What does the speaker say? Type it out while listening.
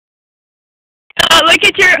look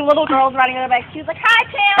at your little girl's running on the back. She was like, "Hi,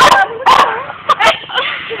 Taylor."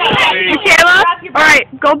 Mikayla. All right,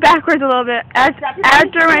 go backwards a little bit.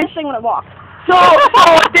 After when it walks. So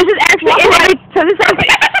this is actually so this is actually.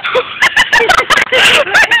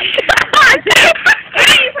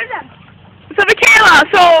 So Mikayla,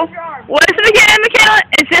 so what is it again, Mikayla?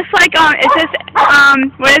 Is this like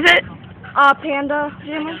what is it? Panda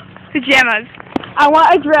Pajamas. I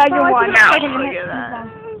want a dragon one. Now look at that.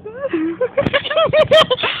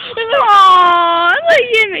 Aww, look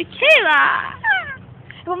at Mikayla.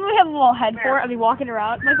 When we have a little head for it, I'll be walking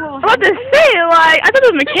around. Like a little I was about to say, like, I thought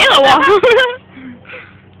it was Mikayla walking.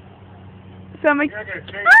 So I'm like,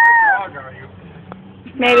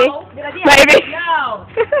 maybe. No. Maybe. No.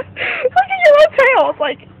 Look at your little tail. It's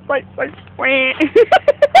like.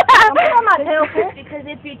 I'm on my tail because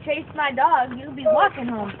if you chase my dog, you'll be walking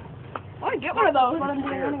home. I want to get one of those. What I'm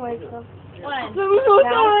doing anyway. So. What? I'm so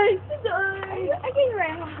sorry. I can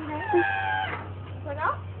run home today.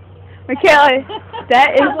 Mikayla,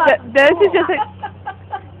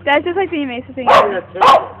 that's just like the amazing thing.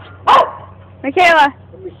 Mikayla.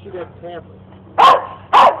 Let me see that tablet.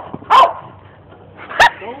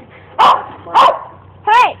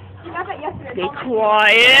 Hey! You got that yesterday. Stay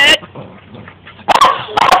quiet.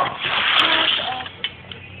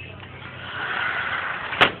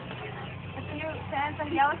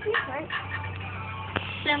 Samsung Galaxy, right?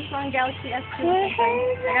 Samsung Galaxy S2. I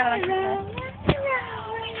got it on Christmas.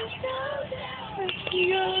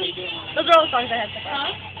 The girl songs I had to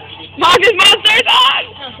buy. Monsters on!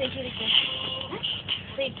 Oh, say Peter.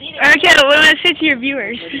 Say Peter. Okay, what do you want to say to your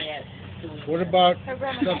viewers? What about stuff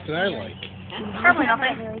that I like? Probably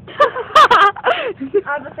nothing.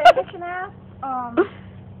 The thing that can ask,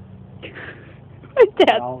 My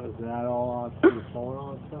dad. Now, is that all on the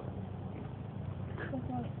phone and stuff?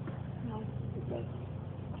 No.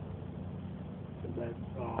 Is that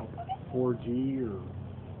 4G or?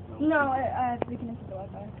 No, I have to be connected to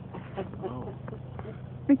Wi-Fi. Oh.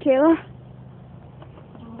 Mikayla?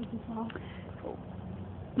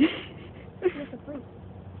 It's free.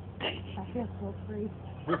 I feel so free.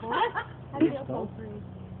 I feel so free.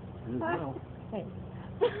 It is now. Hey.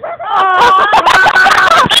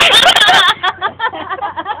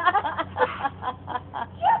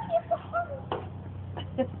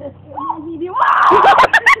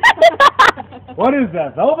 What is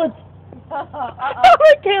that, velvet?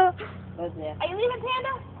 Mikayla. Are you leaving,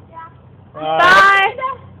 Panda? Yeah. Bye.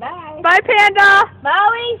 Bye. Bye, Panda.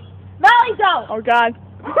 Molly. Molly, don't. Oh, God.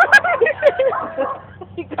 Look,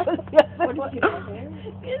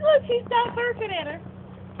 she's not barking at her.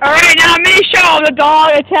 All right, now mini show the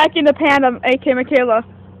dog attacking the panda, a.k.a. Mikayla.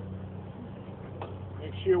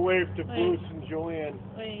 Make sure you wave to Bruce and Joanne.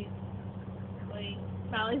 Wait.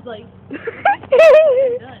 Molly's like,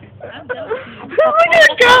 I'm done. Look at her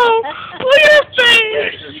go. Look at her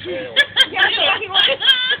face.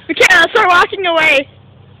 Mikayla, start walking away.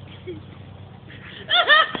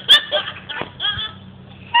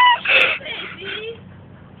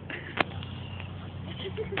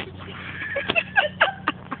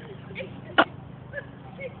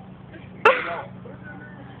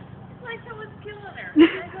 Like someone's killing her.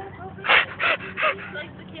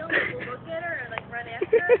 Like the killer will look at her and like run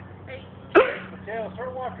after her. Taylor,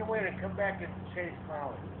 start walking away and come back and chase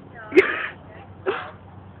Molly.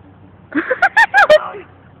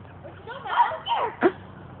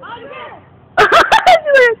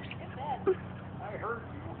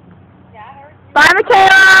 Bye,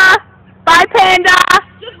 Mikayla. Bye, Panda.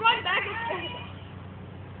 Just run back and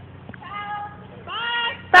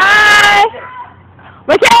bye. Bye.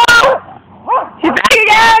 Mikayla. She's back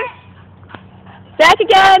again. Back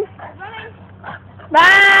again.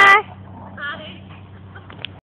 Bye.